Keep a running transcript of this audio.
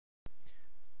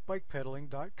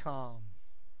bikepedaling.com.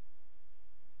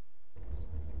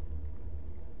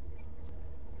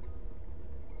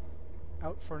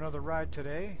 Out for another ride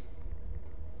today.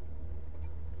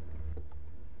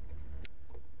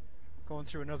 Going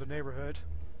through another neighborhood.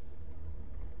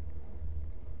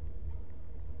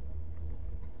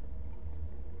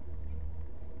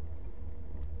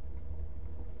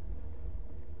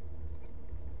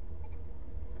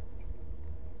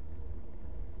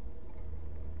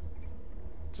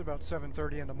 It's about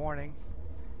 7:30 in the morning.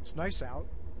 It's nice out.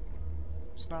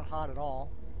 It's not hot at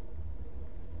all.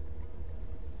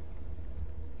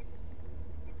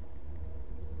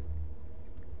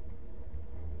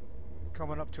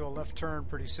 Coming up to a left turn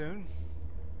pretty soon.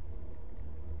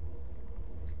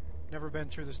 Never been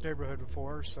through this neighborhood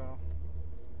before, so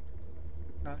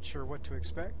not sure what to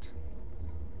expect.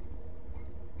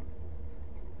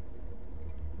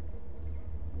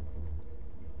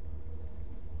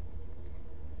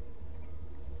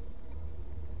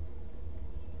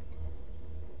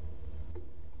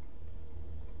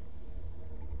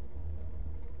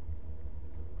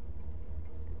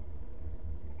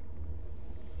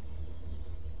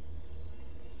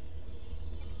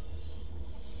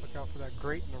 Look out for that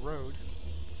grate in the road.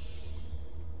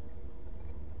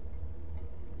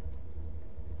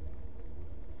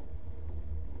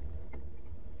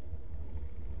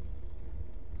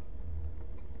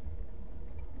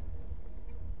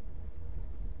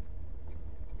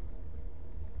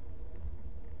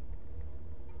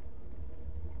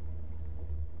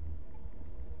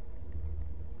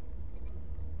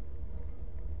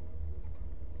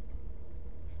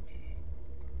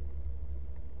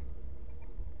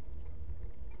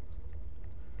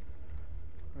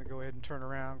 I'm going to go ahead and turn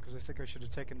around because I think I should have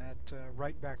taken that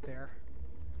right back there.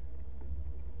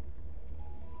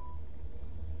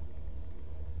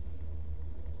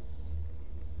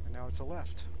 And now it's a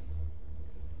left.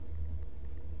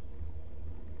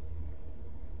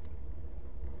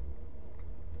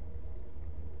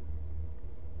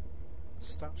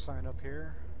 Stop sign up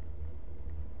here.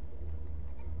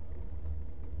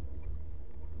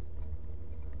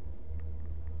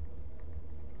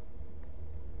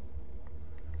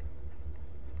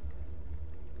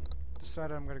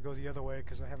 Decided I'm going to go the other way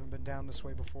because I haven't been down this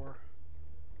way before.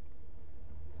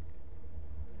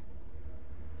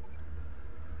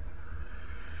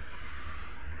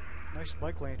 Nice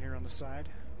bike lane here on the side.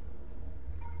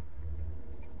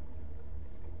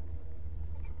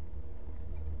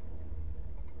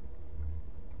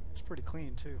 It's pretty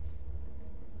clean too.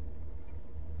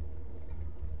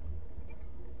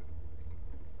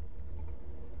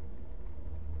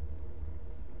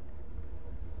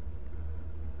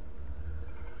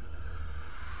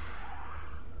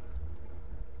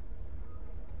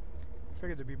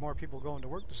 Figured there'd be more people going to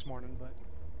work this morning, but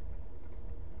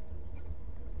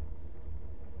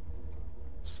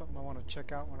something I want to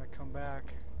check out when I come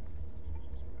back.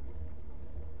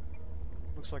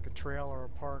 Looks like a trail or a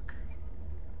park.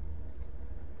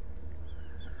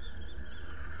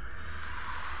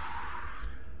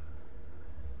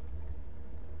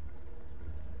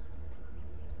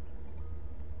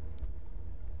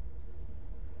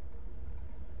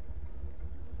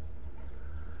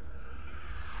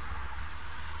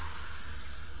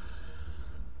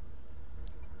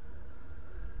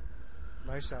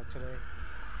 Nice out today.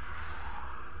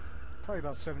 Probably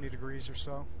about 70 degrees or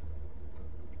so.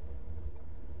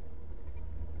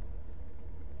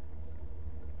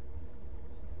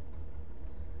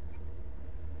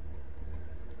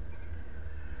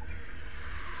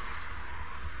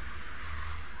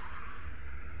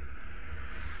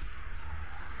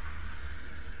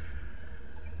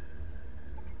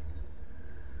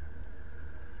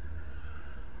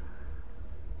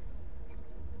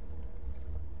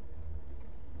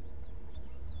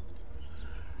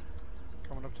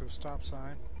 Coming up to a stop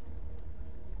sign.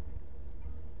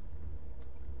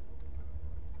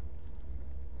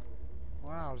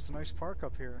 Wow, there's a nice park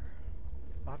up here.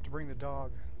 I'll have to bring the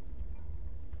dog.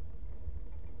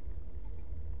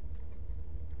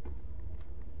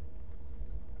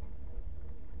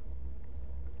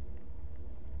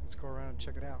 Let's go around and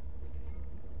check it out.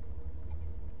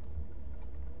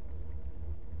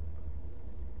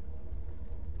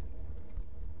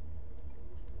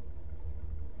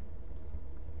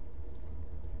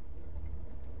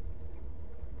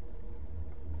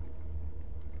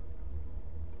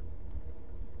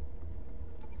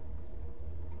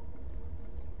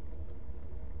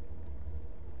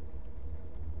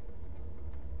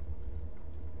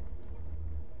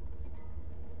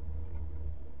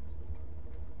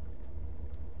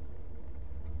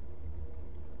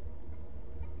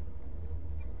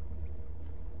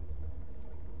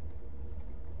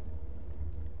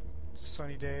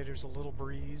 sunny day. There's a little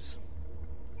breeze.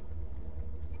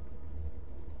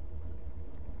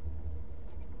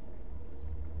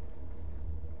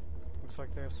 Looks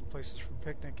like they have some places for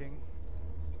picnicking.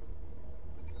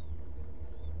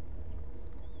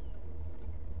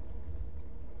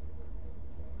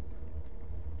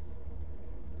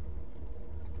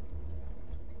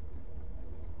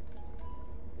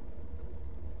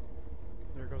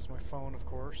 There goes my phone, of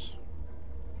course.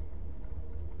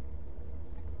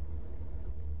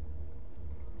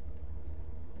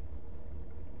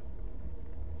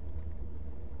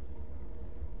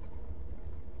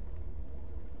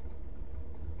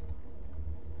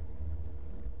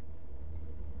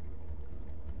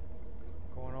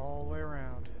 Going all the way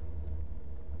around.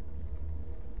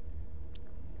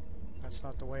 That's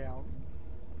not the way out.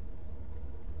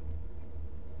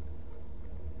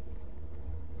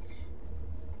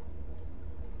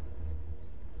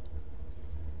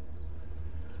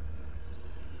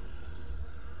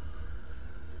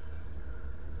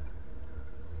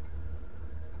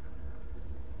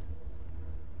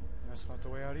 That's not the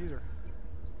way out either.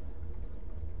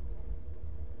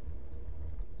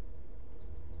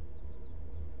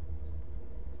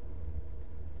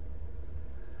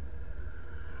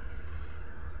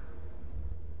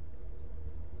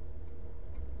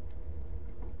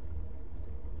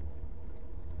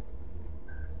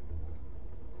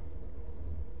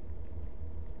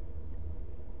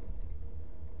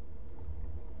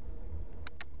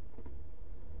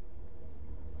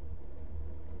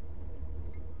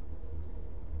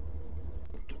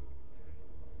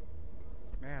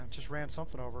 Man, just ran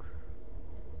something over.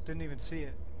 Didn't even see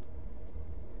it.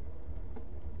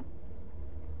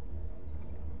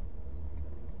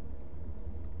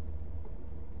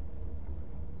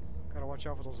 Gotta watch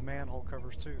out for those manhole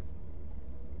covers too.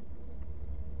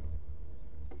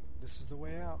 This is the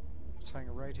way out. Let's hang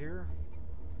it right here.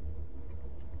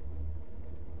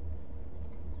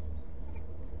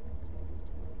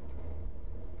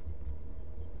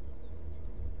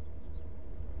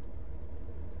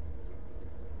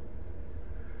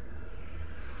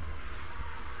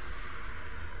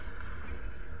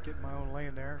 Getting my own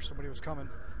lane there. Somebody was coming.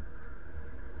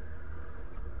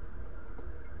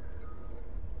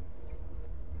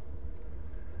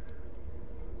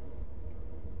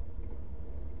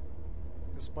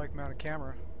 This bike mounted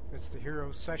camera, it's the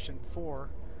Hero Session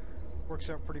 4, works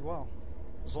out pretty well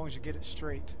as long as you get it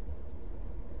straight.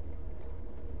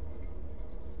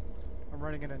 I'm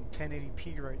running it in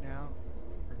 1080p right now,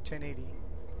 or 1080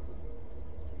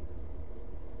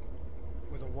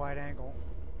 with a wide angle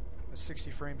at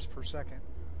 60 frames per second.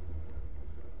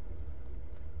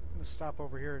 I'm going to stop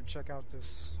over here and check out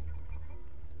this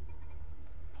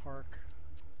park,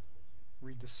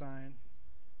 read the sign.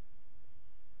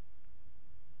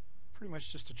 Pretty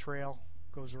much just a trail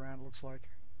goes around, it looks like.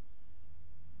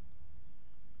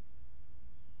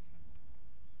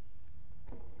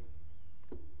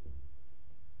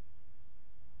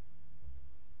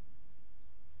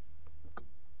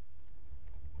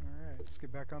 Alright, let's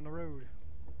get back on the road.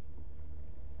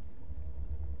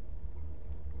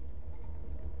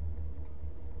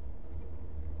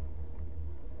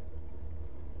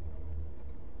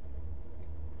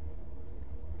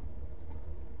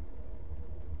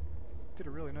 Did a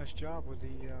really nice job with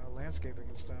the landscaping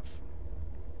and stuff.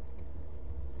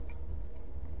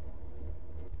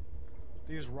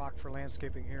 They use rock for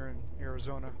landscaping here in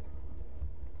Arizona.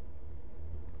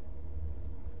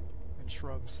 And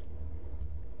shrubs.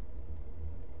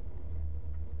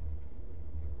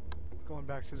 Going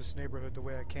back to this neighborhood the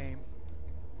way I came.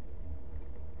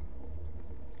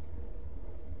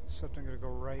 Except I'm going to go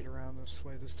right around this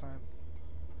way this time.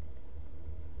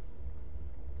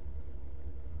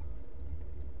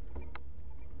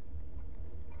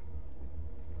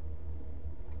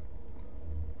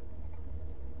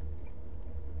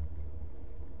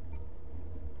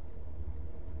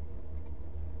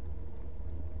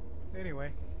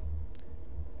 Anyway,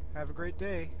 have a great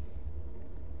day.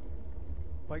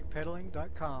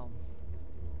 Bikepedaling.com